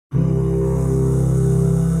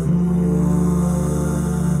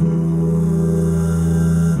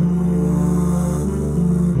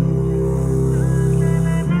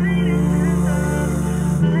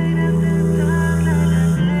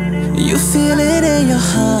it in your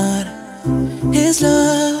heart. His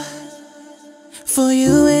love for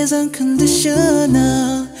you is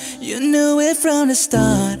unconditional. You knew it from the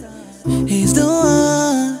start. He's the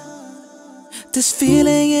one. This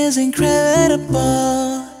feeling is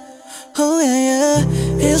incredible. Oh yeah, yeah.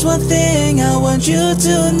 Here's one thing I want you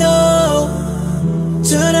to know.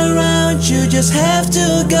 Turn around, you just have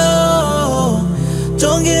to go.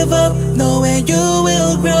 Don't give up, knowing you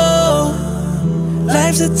will grow.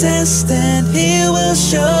 Life's a test and he will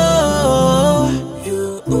show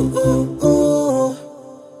you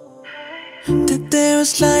that there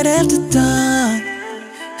is light after dawn.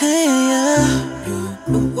 Hey, yeah.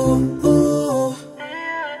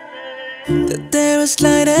 That there is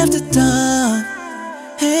light after dawn.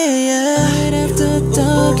 Hey, yeah. Light after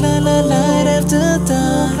dark, la la, light after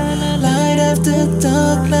dark. Light after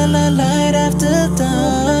dark, la la, light after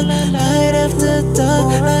dark. Light after dark,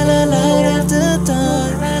 la la, light after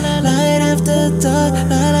dark. Light after dark,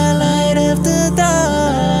 la la, light after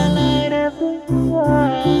dark. Light after dark.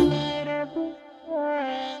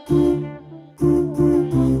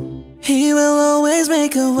 He will always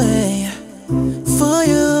make a way for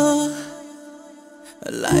you.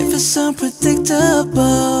 Life is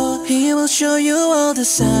unpredictable. He will show you all the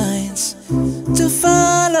signs to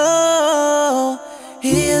follow.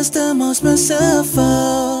 He is the most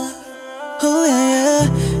merciful. Oh yeah, yeah.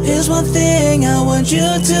 Here's one thing I want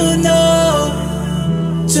you to know.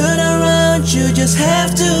 Turn around, you just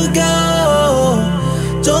have to go.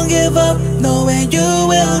 Don't give up, knowing you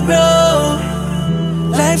will grow.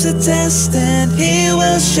 Life's a test and he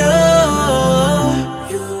will show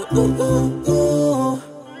you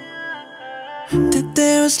that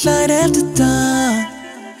there is light after dawn.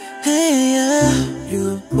 Hey, yeah.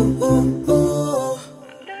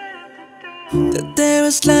 That there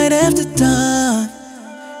is light after dawn.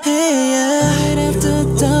 Hey, yeah. Light after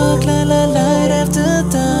dark, la la, light after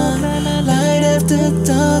dark. Light after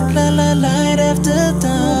dark, la la, light after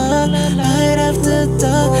dark. Light after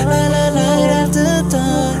dark, la la, light after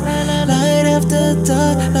dark. Light after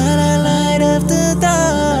dark, la la, light after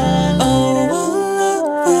dark. Oh,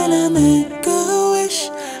 when I make a wish,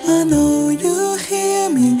 I know you hear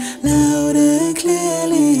me loud and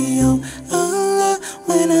clearly. Oh, Allah,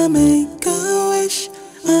 when I make a wish,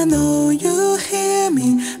 I know you hear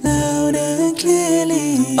me loud and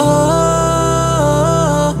clearly. Oh,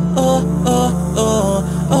 oh, oh, oh,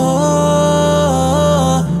 oh,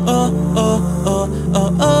 oh, oh, oh, oh,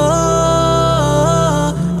 oh,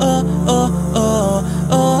 oh, oh, oh,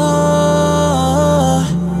 oh.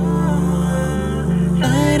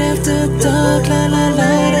 Light after dark, la la la.